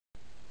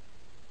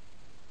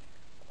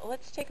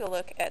let's take a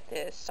look at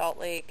this Salt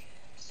Lake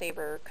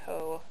Saber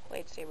Co.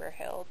 lightsaber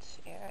hilt,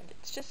 and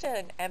it's just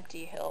an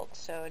empty hilt,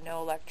 so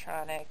no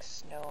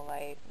electronics, no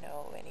light,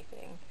 no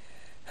anything.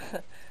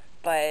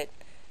 But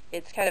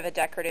it's kind of a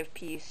decorative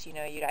piece. You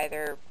know, you'd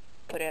either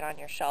put it on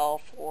your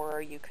shelf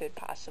or you could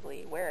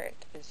possibly wear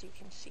it. As you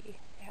can see,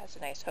 it has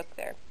a nice hook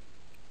there.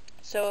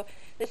 So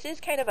this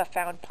is kind of a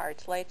found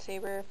parts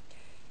lightsaber,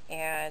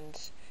 and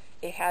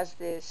it has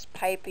this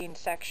piping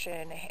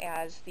section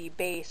as the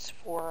base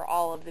for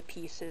all of the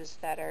pieces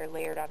that are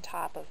layered on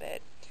top of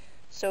it.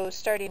 So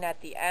starting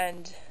at the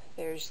end,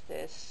 there's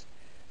this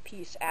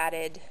piece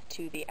added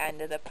to the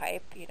end of the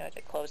pipe, you know,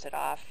 to close it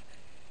off.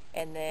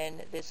 And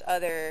then this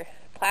other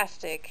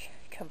plastic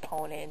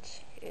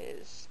component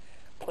is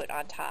put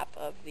on top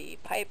of the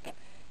pipe,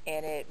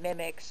 and it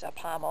mimics a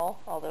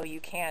pommel, although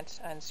you can't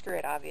unscrew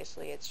it,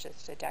 obviously. It's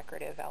just a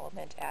decorative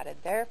element added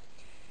there.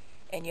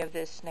 And you have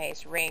this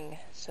nice ring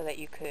so that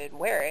you could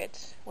wear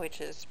it, which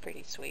is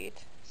pretty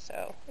sweet.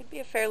 So it'd be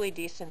a fairly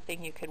decent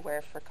thing you could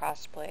wear for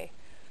cosplay.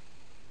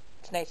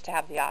 It's nice to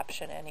have the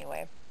option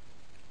anyway.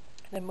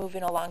 Then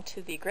moving along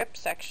to the grip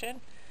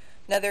section,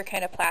 another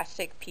kind of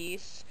plastic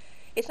piece.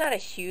 It's not a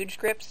huge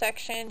grip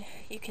section.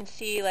 You can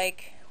see,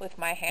 like with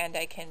my hand,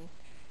 I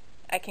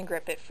can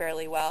grip it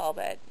fairly well,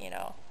 but you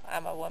know,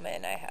 I'm a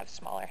woman, I have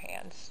smaller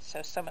hands.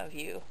 So some of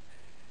you,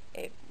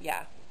 it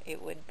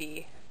would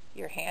be,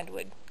 your hand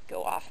would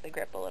go off the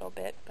grip a little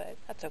bit, but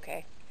that's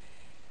okay.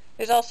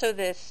 There's also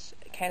this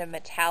kind of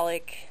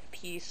metallic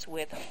piece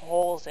with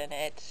holes in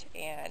it,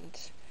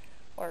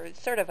 or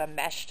it's sort of a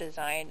mesh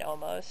design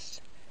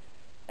almost.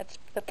 That's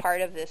the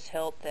part of this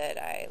hilt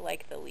that I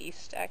like the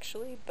least,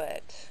 actually,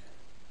 but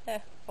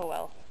oh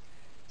well.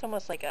 It's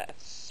almost like a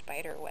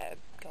spider web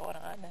going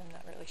on, I'm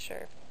not really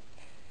sure.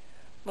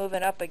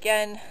 Moving up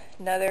again,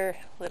 another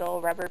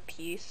little rubber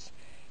piece.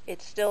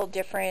 It's still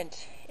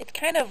different. It's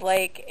kind of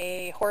like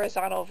a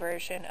horizontal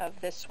version of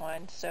this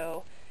one.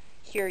 So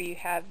here you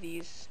have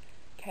these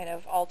kind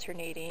of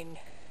alternating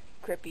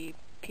grippy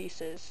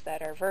pieces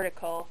that are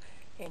vertical,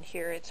 and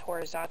here it's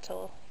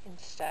horizontal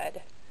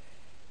instead.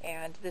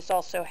 And this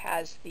also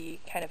has the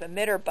kind of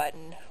emitter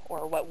button,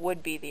 or what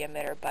would be the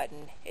emitter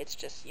button. It's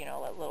just, you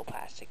know, a little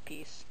plastic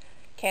piece.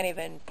 Can't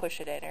even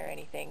push it in or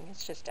anything.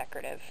 It's just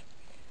decorative.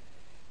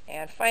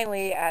 And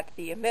finally, at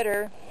the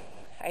emitter,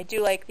 I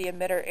do like the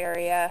emitter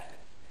area.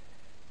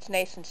 It's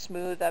nice and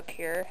smooth up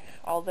here,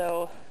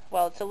 although,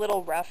 well, it's a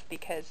little rough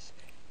because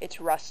it's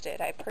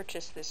rusted. I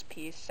purchased this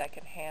piece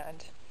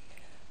secondhand,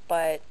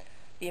 but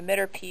the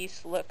emitter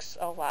piece looks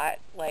a lot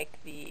like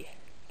the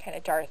kind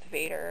of Darth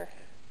Vader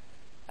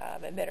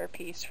emitter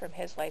piece from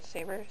his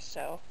lightsaber,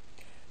 so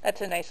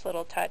that's a nice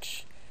little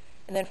touch.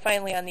 And then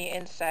finally on the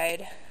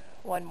inside,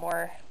 one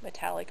more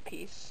metallic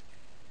piece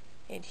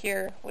in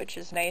here, which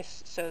is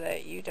nice so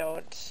that you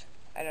don't,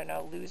 I don't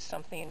know, lose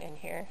something in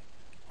here.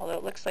 Although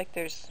it looks like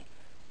there's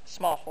a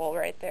small hole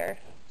right there,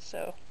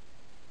 so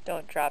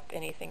don't drop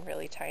anything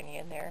really tiny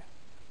in there.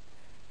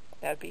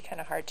 That would be kind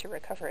of hard to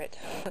recover it.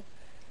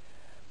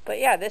 But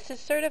yeah, this is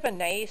sort of a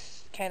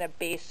nice, kind of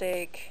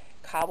basic,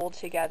 cobbled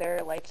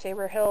together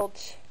lightsaber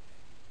hilt.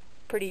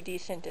 Pretty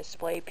decent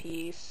display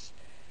piece.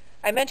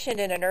 I mentioned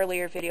in an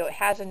earlier video it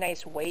has a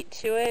nice weight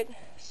to it,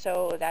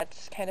 so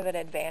that's kind of an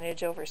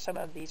advantage over some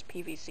of these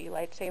PVC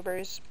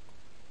lightsabers.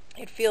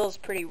 It feels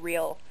pretty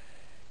real,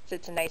 so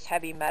it's a nice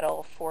heavy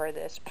metal for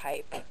this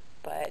pipe.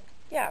 But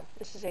yeah,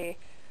 this is a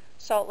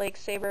Salt Lake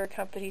Saber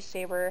Company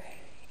saber,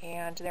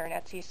 and they're an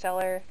Etsy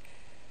seller.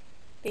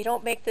 They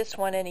don't make this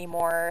one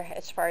anymore,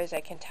 as far as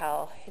I can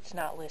tell. It's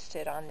not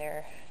listed on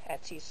their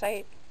Etsy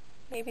site.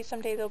 Maybe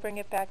someday they'll bring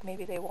it back,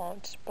 maybe they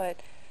won't, but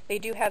they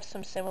do have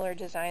some similar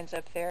designs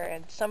up there,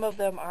 and some of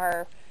them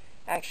are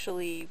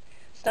actually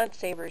stunt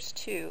sabers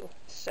too.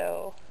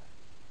 So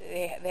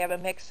they have a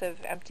mix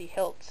of empty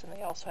hilts, and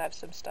they also have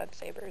some stunt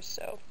sabers,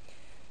 so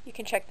you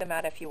can check them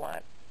out if you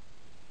want.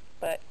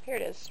 But here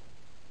it is.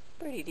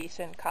 Pretty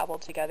decent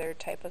cobbled together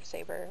type of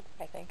saber,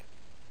 I think.